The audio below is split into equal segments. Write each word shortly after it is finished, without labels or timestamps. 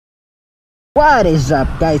What is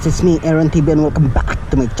up guys, it's me aarontv and welcome back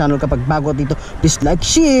to my channel. Kapag bago dito, please like,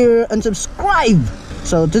 share, and subscribe.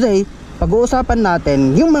 So today, pag-uusapan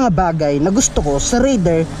natin yung mga bagay na gusto ko sa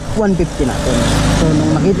Raider 150 natin. So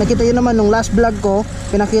nung nakita yun naman nung last vlog ko,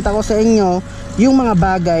 pinakita ko sa inyo yung mga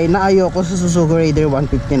bagay na ayoko sa Suzuki Raider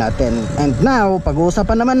 150 natin. And now,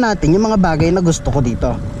 pag-uusapan naman natin yung mga bagay na gusto ko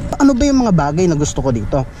dito. Ano ba yung mga bagay na gusto ko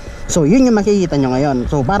dito? So yun yung makikita nyo ngayon.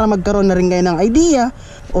 So para magkaroon na rin kayo ng idea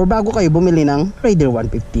or bago kayo bumili ng Raider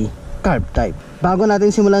 150 carb type. Bago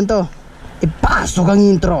natin simulan to, ipasok ang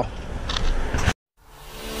intro.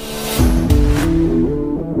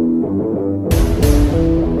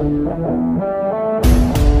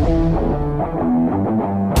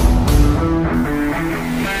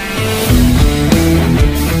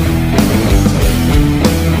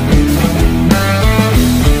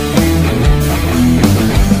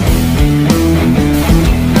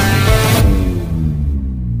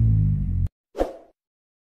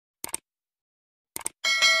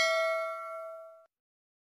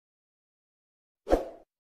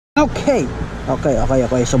 Okay.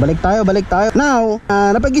 So balik tayo. Now,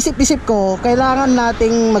 napag-isip-isip ko, kailangan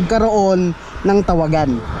nating magkaroon ng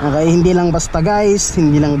tawagan. Okay, hindi lang basta guys,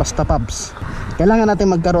 hindi lang basta paps. Kailangan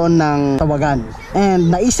natin magkaroon ng tawagan.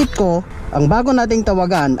 And naisip ko, ang bago nating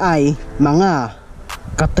tawagan ay mga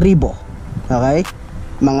katribo. Okay?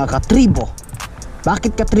 Mga katribo.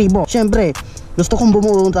 Bakit katribo? Siyempre, gusto kong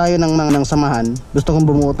bumuo tayo ng samahan. Gusto kong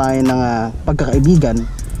bumuo tayo ng pagkakaibigan.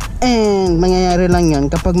 And mangyayari lang yan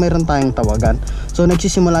kapag mayroon tayong tawagan. So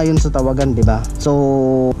nagsisimula yun sa tawagan, di ba? So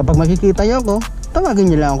kapag makikita nyo ako, tawagan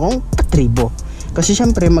nyo lang akong katribo. Kasi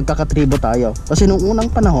syempre magkakatribo tayo. Kasi nung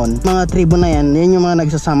unang panahon, mga tribo na yan yung mga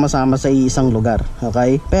nagsasama-sama sa isang lugar.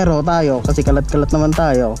 Okay? Pero tayo, kasi kalat-kalat naman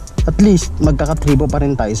tayo, at least magkakatribo pa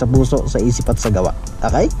rin tayo sa puso, sa isip at sa gawa.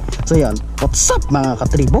 Okay? So yan, what's up mga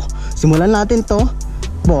katribo? Simulan natin to.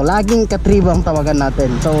 Laging katribo ang tawagan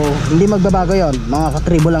natin. So hindi magbabago yon, mga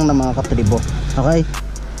katribo lang na mga katribo. Okay,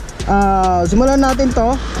 simulan natin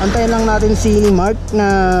to. Antayin lang natin si Mark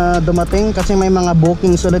na dumating kasi may mga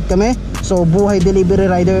bookings ulit kami. So buhay delivery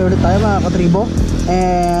rider ulit tayo mga katribo.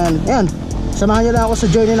 And ayan, samahan nyo lang ako sa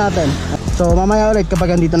journey natin. So mamaya ulit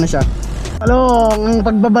kapag andito na siya. Palong, ang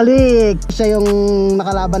pagbabalik. Siya yung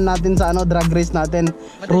nakalaban natin sa drag race natin,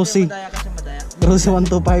 RUSI. RUSI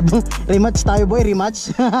 125. Rematch tayo boy, rematch.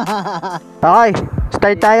 Okay,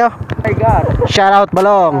 start tayo. Oh my God. Shout out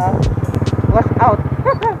Balong. What's out?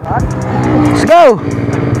 Let's go.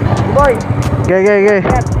 Boy.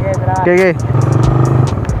 Okay.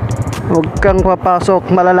 Huwag kang papasok,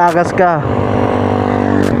 malalagas ka.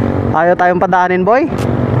 Ayaw tayong padaanin boy.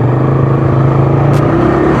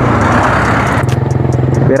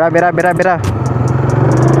 Bira.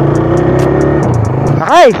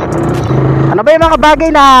 Okay. Ano ba yung mga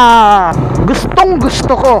bagay na gustong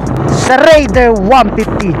gusto ko sa Raider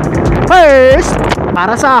 150? First,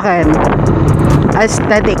 para sa akin,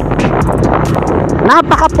 aesthetic.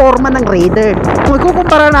 Napaka-forma ng Raider. Kung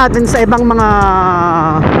ikukumpara natin sa ibang mga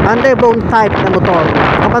underbone type na motor,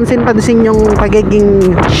 kapansin-pansin yung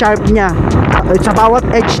pagiging sharp niya. Sa bawat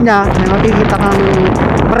edge niya, may makikita kang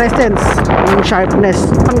presence, yung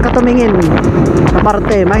sharpness. Pang katumingin na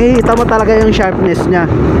parte, makikita mo talaga yung sharpness niya.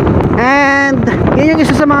 And yun yung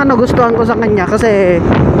isa sa mga nagustuhan ko sa kanya kasi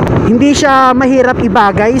hindi siya mahirap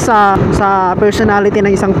ibagay sa personality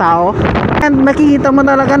ng isang tao. And makikita mo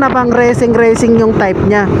talaga na pang racing yung type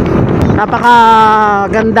niya. Napaka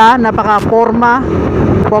ganda, napaka forma.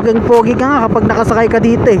 Poging-pogi ka nga kapag nakasakay ka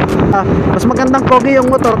dito eh. Mas magandang pogi yung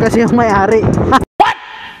motor kasi yung may-ari.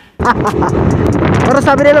 Pero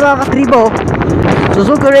sabi nila mga katribo,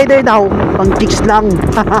 Suzuki Raider daw pang chicks lang.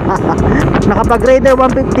 Nakapag Raider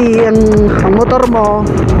 150 ang motor mo,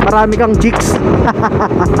 marami kang chicks.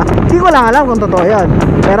 Hindi ko lang alam kung totoo yan,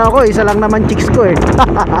 pero ako isa lang naman chicks ko eh.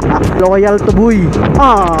 Loyal to buhay.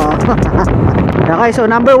 Okay, so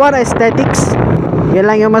number 1, aesthetics. Yan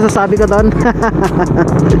lang yung masasabi ko doon.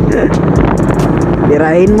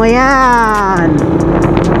 Birahin mo yan.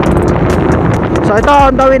 So ito,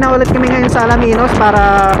 on the way na ulit kami ngayon sa Alaminos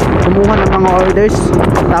para kumuha ng mga orders.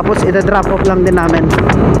 Tapos ita-drop off lang din namin.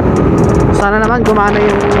 Sana naman gumana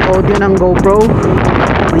yung audio ng GoPro.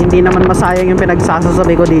 Hindi naman masayang yung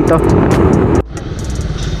pinagsasasabi ko dito.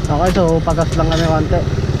 Okay, so pagas lang kami konti.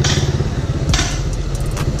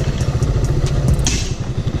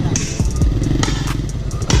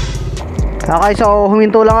 Okay, so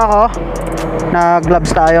huminto lang ako.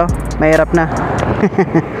 Nag-gloves tayo. Mahirap na.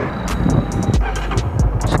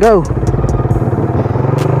 Go.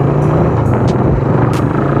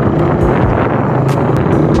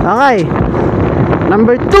 Okay.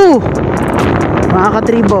 Number 2, mga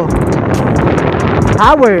katribo,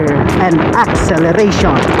 power and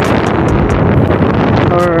acceleration,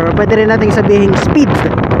 or pwede rin natin sabihin speed.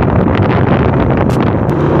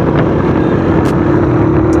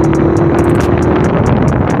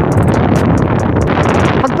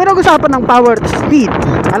 Pag pinag-usapan ng power to speed,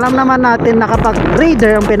 alam naman natin na kapag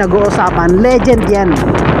raider ang pinag-uusapan, legend yan.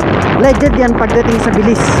 Legend yan pagdating sa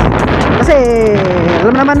bilis. Kasi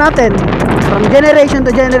alam naman natin, from generation to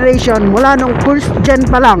generation, mula nung first gen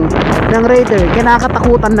pa lang ng raider,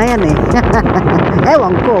 kinakatakutan na yan eh.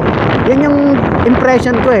 Ewan ko, yun yung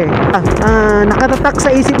impression ko eh. Nakatatak sa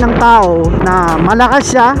isip ng tao na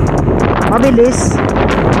malakas siya, mabilis,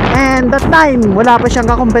 and that time wala pa siyang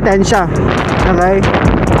kakompetensya. Okay,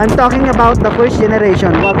 I'm talking about the first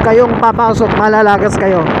generation. Huwag kayong papasok, malalagas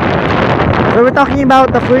kayo. So we're talking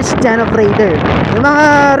about the first gen of raider. Yung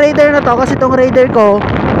mga raider na to, kasi itong raider ko,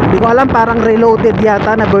 hindi ko alam, parang reloaded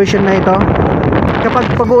yata na version na ito.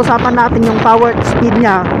 Kapag pag-uusapan natin yung power speed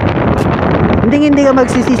niya, hindi ka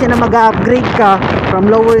magsisisi na mag-upgrade ka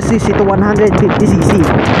from lower cc to 150cc.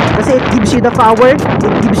 Kasi it gives you the power,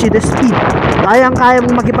 it gives you the speed. Kayang-kaya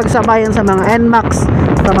mong makipagsabayan sa mga NMAX,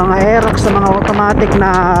 sa mga Aerox, sa mga automatic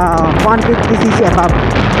na 150cc above.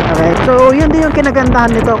 Okay, so yun din yung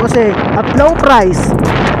kinagandahan nito, kasi at low price,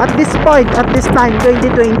 at this point, at this time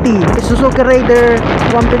 2020, Suzuki Raider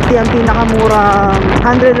 150 ang pinakamurang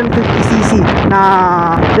 150cc na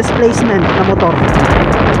displacement na motor.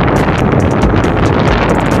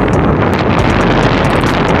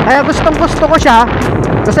 Kaya gusto ko siya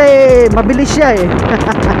kasi mabilis siya eh.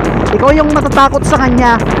 Ikaw yung matatakot sa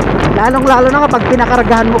kanya, lalong-lalo na kapag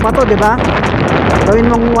pinakaragahan mo pa to, di ba?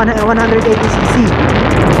 Gawin mong 180cc.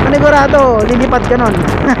 Panigurado, lilipad ka nun.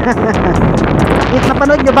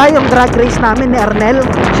 Napanood nyo ba yung drag race namin ni Arnel?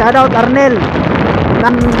 Shoutout Arnel.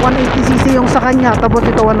 Ng 180cc yung sa kanya, tapos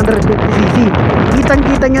ito 150cc.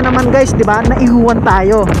 Kitang-kita nyo naman guys, di ba? Naiwan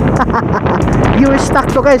tayo. Viewer stock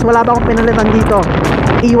to guys, wala ba akong pinalitan dito?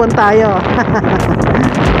 Iwan tayo.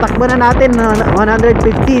 Takbo na natin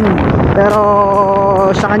 115, pero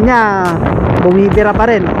sa kanya bumibira pa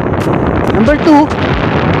rin. Number 2,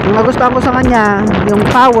 yung nagustuhan ko sa kanya, yung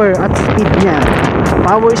power at speed niya.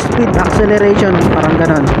 Power, speed, acceleration, parang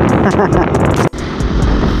ganon.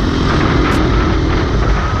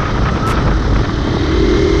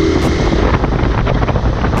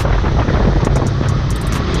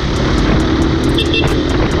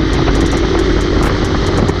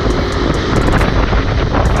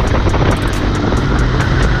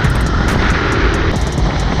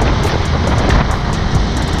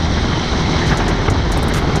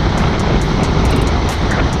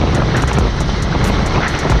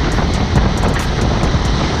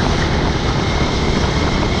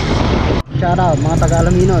 Shoutout mga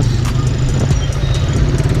taga-Alaminos.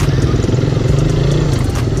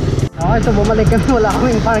 Okay, so bumalik kami, wala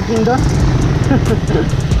kaming parking doon.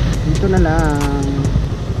 Dito na lang.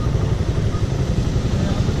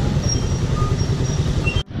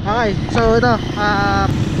 Okay, so ito,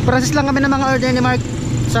 process lang kami ng mga order ni Mark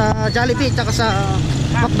sa Jollibee at sa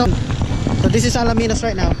McDonald's. So this is Alaminos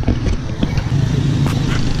right now.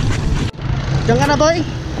 Diyan ka na boy.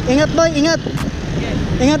 Ingat boy, ingat.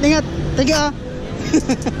 Ingat, ingat. Thank you ah.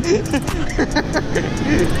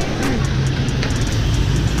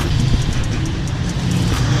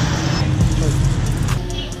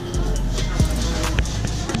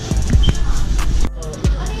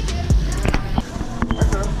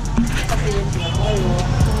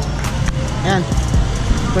 Ayan,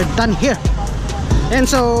 we're done here. And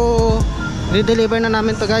so re-deliver na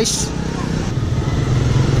namin to guys.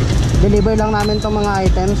 Deliver lang namin tong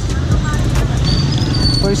mga items.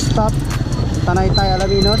 First stop, Tanaytay,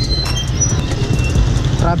 Alaminos.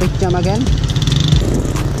 Traffic jam again.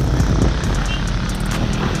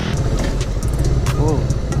 Oh,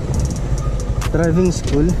 driving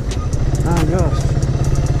school. Diyos.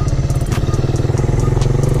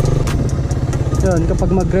 Yun,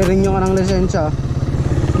 kapag magre-renew ka ng lisensya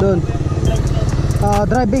doon,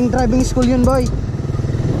 driving school yun boy.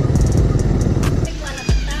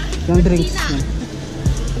 Yung drinks yun.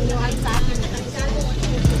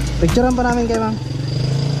 Picturean pa namin kayo ma'am.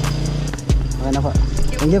 Okay na po.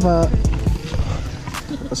 Thank you po.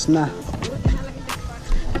 Tapos na.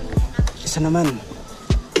 Isa naman.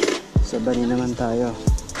 Sabani naman tayo.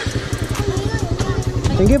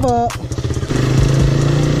 Thank you po.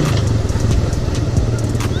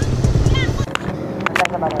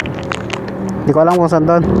 Hindi ko alam kung saan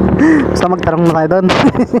doon. Basta magtarong na kayo doon.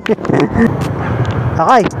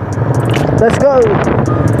 Okay, let's go.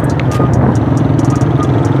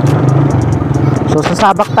 So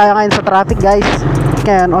sasabak tayo ngayon sa traffic guys.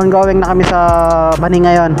 Ngayon ongoing na kami sa Bani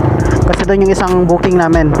ngayon. kasi doon yung isang booking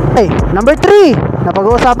namin. Okay, number 3 na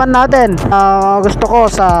pag-uusapan natin. Gusto ko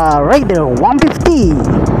sa Raider 150.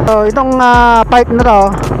 So itong part na to,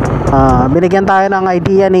 binigyan tayo ng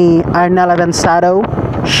idea ni Arnel Avanzado.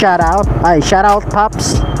 Shout out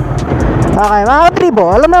Pops. Okay mga tribo,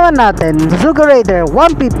 alam naman natin Suzuki Raider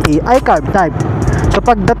 150 ay carb type. So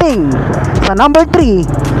pagdating sa number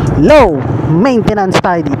 3, low maintenance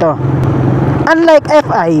tayo dito. Unlike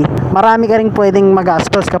FI, marami ka rin pwedeng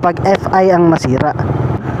magastos kapag FI ang masira.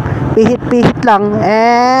 Pihit-pihit lang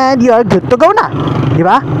and you are good to go na, di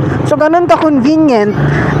ba? So ganun ka convenient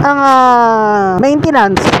ang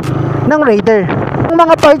maintenance ng Raider. Ang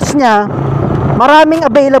mga parts niya, maraming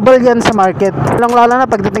available yan sa market. Lalo na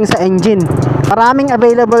pagdating sa engine, maraming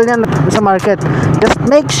available yan sa market. Just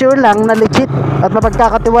make sure lang na legit at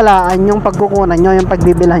mapagkakatiwalaan yung pagkukunan nyo, yung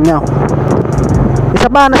pagbibilhan nyo. Isa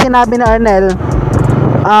pa na sinabi na Arnel,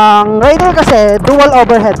 ang Raider kasi dual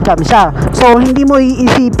overhead cam siya. So hindi mo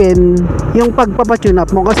iisipin yung pagpapatune up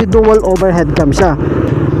mo kasi dual overhead cam siya.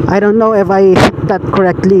 I don't know if I hit that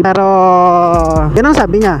correctly, pero yun ang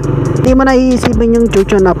sabi niya. Hindi mo na iisipin yung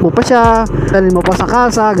tune up mo pa siya, dalhin mo pa sa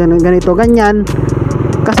kasa, ganito, ganyan.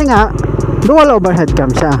 Kasi nga, dual overhead cam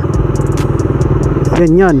siya.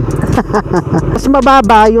 Yun. Mas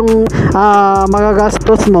mababa yung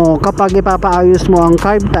magagastos mo kapag ipapaayos mo ang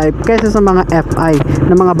carb type kaysa sa mga FI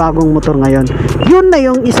na mga bagong motor ngayon. Yun na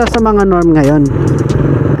yung isa sa mga norm ngayon.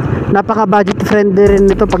 Napaka budget friendly rin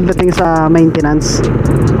nito pagdating sa maintenance.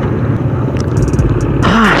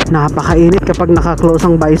 Napakainit kapag naka-close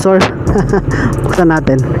ang visor. Buksan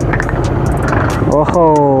natin.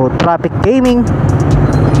 Oho, traffic gaming.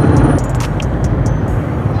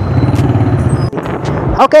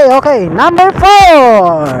 Okay. Number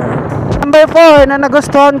 4. Number 4 na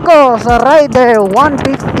nagustuhan ko sa Raider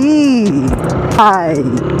 150.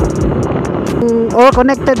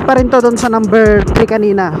 Connected pa rin to doon sa number 3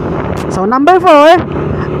 kanina. So number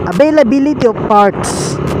 4, availability of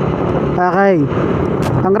parts. Okay.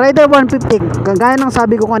 Ang Raider 150, kagaya ng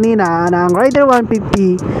sabi ko kanina, na ang Raider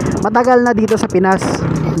 150 matagal na dito sa Pinas.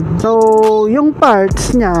 So yung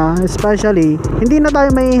parts niya, especially, hindi na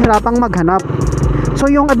tayo mahihirapang maghanap. So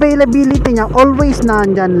yung availability niya always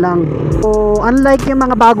nandyan lang. So unlike yung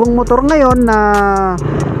mga bagong motor ngayon na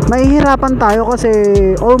mahihirapan tayo kasi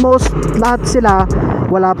almost lahat sila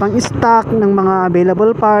wala pang stock ng mga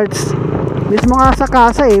available parts. Mismo nga sa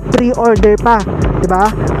kasa pre-order pa, 'di ba?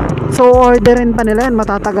 So orderin pa nila yan,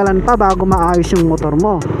 matatagalan pa bago maayos yung motor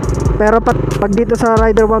mo. Pero pag dito sa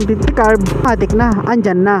Raider 150 carb, matik na,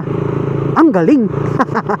 andyan na. Ang galing.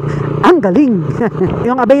 Ang galing.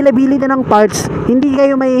 Yung availability ng parts, hindi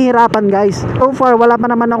kayo mahihirapan guys. So far wala pa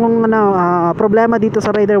naman akong problema dito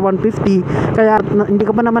sa Raider 150, kaya hindi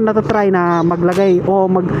ko pa naman natatry na maglagay o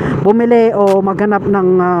bumili o maghanap ng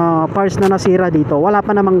parts na nasira dito. Wala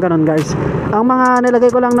pa naman ganun guys. Ang mga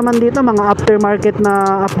nilagay ko lang naman dito, mga aftermarket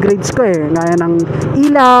na upgrades ko gaya ng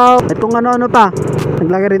ilaw at kung ano-ano pa.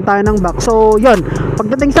 Naglagay rin tayo ng box. So yun,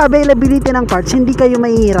 pagdating sa availability ng parts, hindi kayo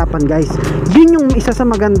mahihirapan guys. Yun yung isa sa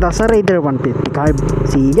maganda sa Raider 150 carb.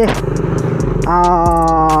 Sige,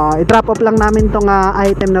 i-drop off lang namin tong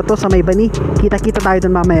item na to sa may bani. Kita-kita tayo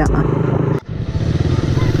dun mamaya.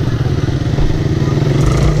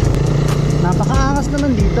 Napakaangas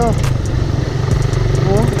naman dito.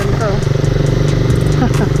 Oh, ganito.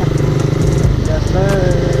 Yes sir.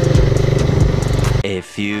 A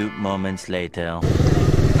few moments later.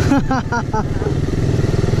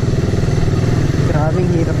 Grabing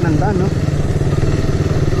hirap ng daan, no?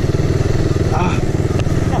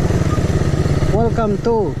 Welcome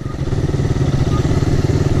to.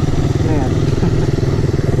 Ayan.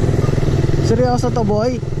 Seryoso to,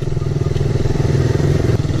 boy?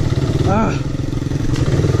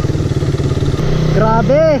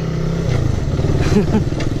 Grabe.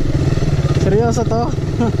 Seryoso to?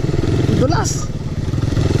 Dulas.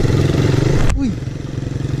 Uy,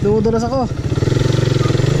 dumudulas ako.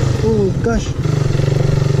 Oh gosh.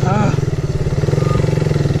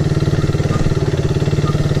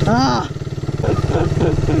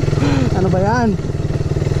 Ano ba yan?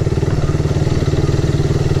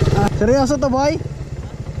 Seryoso to, boy?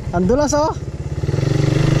 Ang dulas, oh.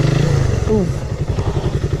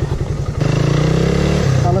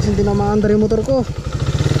 Halos hindi na maandar yung motor ko.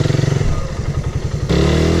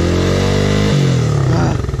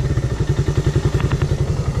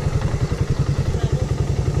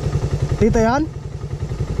 Dito yan?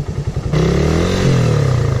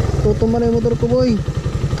 Tutumba na yung motor ko, boy.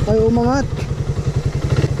 Kayo umangat.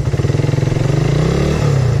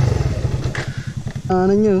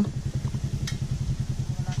 Ano nyo?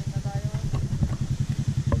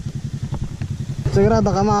 So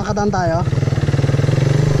Sigurado ka makakataan tayo?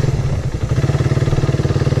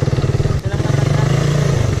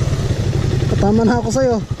 Patama na ako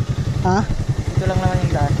sa'yo. Ha? Ito lang naman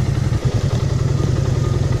yung daan.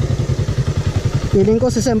 Feeling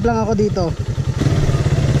ko sisemplang ako dito.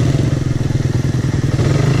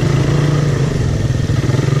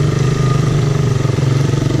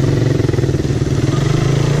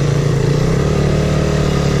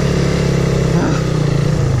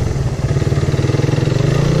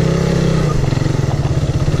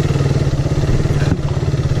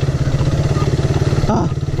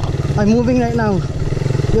 I'm moving right now.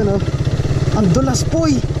 Yun oh. Ang dulas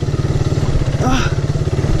poy.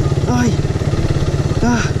 Ay.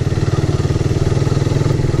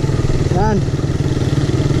 Yan.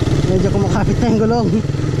 Medyo kumakapit na yung gulong.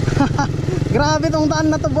 Grabe tong daan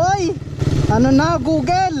na to boy. Ano na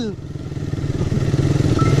Google?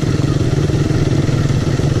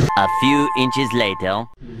 A few inches later.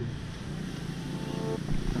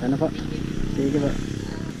 Ano po? Sige po.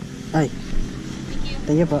 Ay.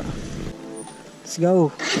 Thank you po. Let's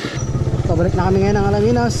go. Pabalik na kami ngayon ng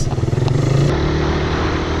Alaminos.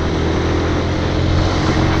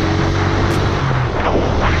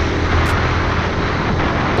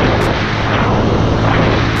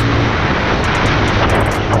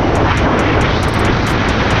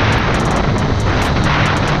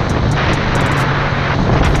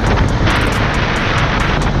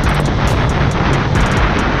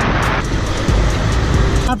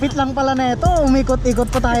 Kapit lang pala na ito, umikot-ikot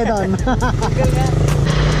pa tayo doon.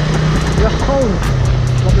 Yo,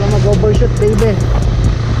 wag lang mag-overshoot baby.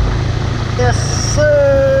 Yes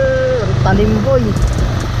sir, talim boy.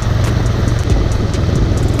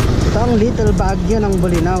 Ito ang little Baguio ng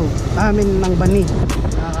Bolinao, ng Bani.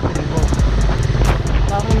 Nakakatibo.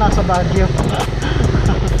 Parang nasa Baguio.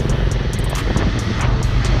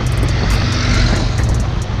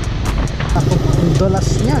 Ako, ang dulas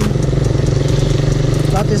niyan.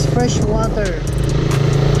 That is fresh water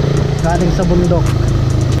galing sa bundok.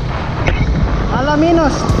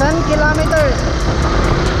 Alaminos, 10 kilometers.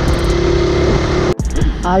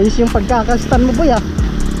 Ayos yung pagkakastan mo boy ah.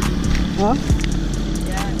 Huh?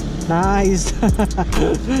 Yan. Nice.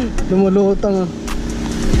 Lumulutang.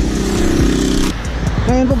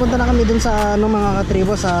 Ngayon pupunta na kami dun sa mga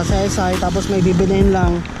katribo sa CSI, tapos may bibilihin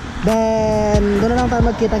lang. Then doon na lang tayo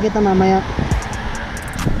magkita-kita mamaya.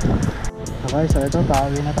 Okay, so ito,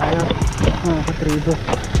 pauwi na tayo mga katribo.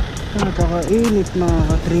 Nakakainit mga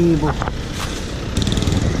katribo.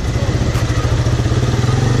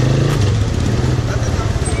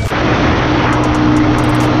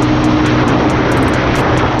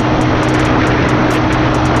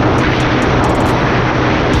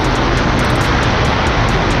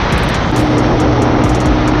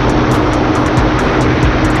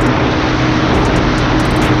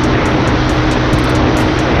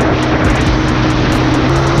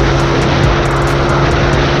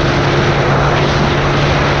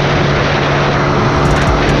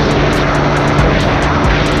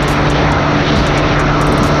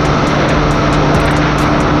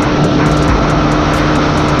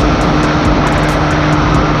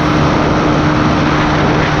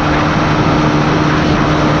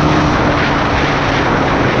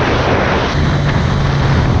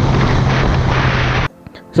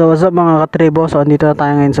 So what's up mga katribo, so andito na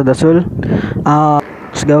tayo ngayon sa Dasul.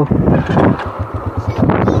 Let's go.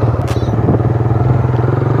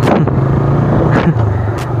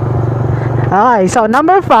 Okay, so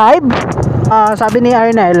number 5, sabi ni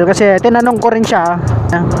Arnel, kasi tinanong ko rin siya,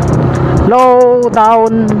 low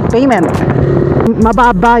down payment,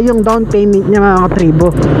 mababa yung down payment niya mga katribo.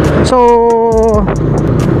 So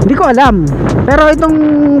hindi ko alam, pero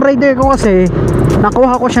itong rider ko kasi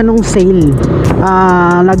nakuha ko siya nung sale.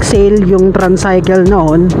 Nag-sale yung Transcycle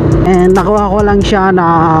noon, and nakuha ko lang siya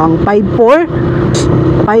ng 5.4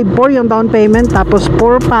 yung down payment, tapos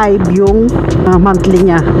 4.5 yung monthly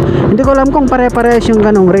niya. Hindi ko alam kung pare-pares yung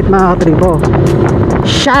ganong rate mga katribo.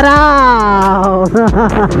 Shout out!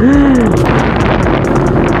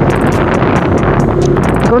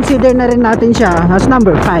 Consider na rin natin siya as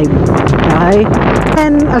number 5. Okay?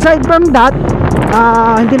 And aside from that,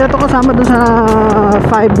 hindi na to kasama dun sa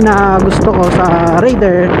 5 na gusto ko sa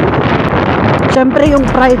Raider. Siyempre yung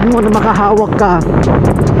pride mo na makahawak ka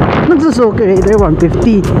ng Suzuki Raider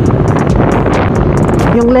 150.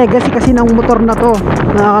 Yung legacy kasi ng motor na to,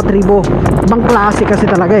 nakakatribo, ibang klase kasi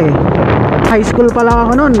talaga eh. High school pa lang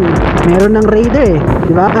ako nun, meron ng Raider eh,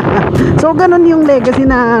 di ba? So ganun yung legacy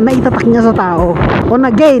na naitatak niya sa tao. On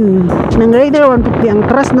again, ng Raider 150 ang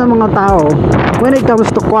trust ng mga tao when it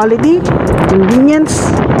comes to quality,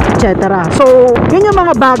 convenience, etc. So, yun yung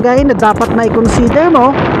mga bagay na dapat may consider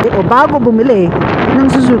mo o bago bumili ng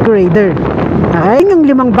Suzuki Raider. Okay? Yun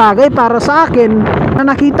yung 5 bagay para sa akin na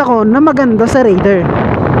nakita ko na maganda sa Raider.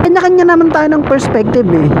 Kanya-kanya naman tayo ng perspective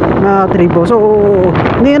na tribo. So,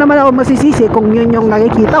 hindi naman ako masisisi kung yun yung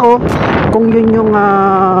nakikita ko, kung yun yung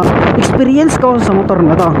experience ko sa motor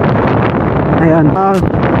na to. Ayan.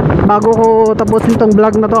 Bago ko tapusin tong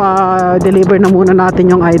vlog na to, deliver na muna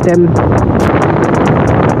natin yung item.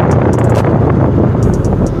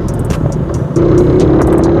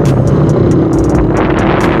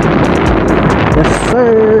 Yes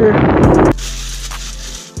sir.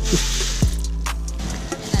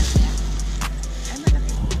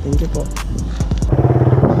 Thank you po.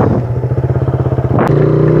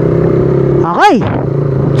 Okay.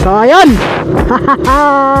 So ayan.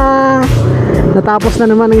 Natapos na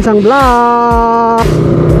naman ang isang vlog.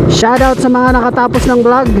 Shoutout sa mga nakatapos ng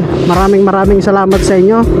vlog. Maraming salamat sa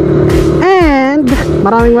inyo. And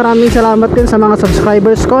maraming salamat din sa mga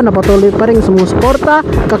subscribers ko na patuloy pa rin sumusuporta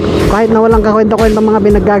kahit na walang kakwenta-kwenta mga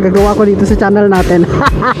pinaggagawa ko dito sa channel natin.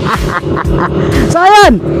 So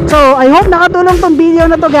ayan. So I hope nakatulong tong video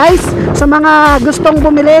na to guys. Sa mga gustong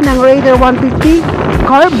bumili ng Raider 150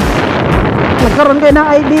 carb, nagkaroon kayo ng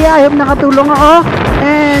idea. I hope nakatulong ako.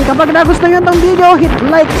 And kapag nagustuhan nyo itong video, hit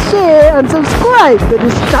like, share, and subscribe to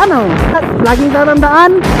this channel. At laging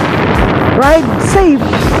tatandaan, ride safe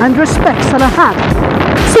and respect sa lahat.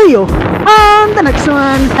 See you on the next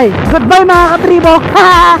one. Ay, goodbye mga katribo.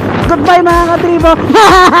 Goodbye mga katribo.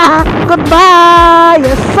 Goodbye.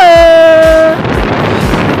 Yes sir.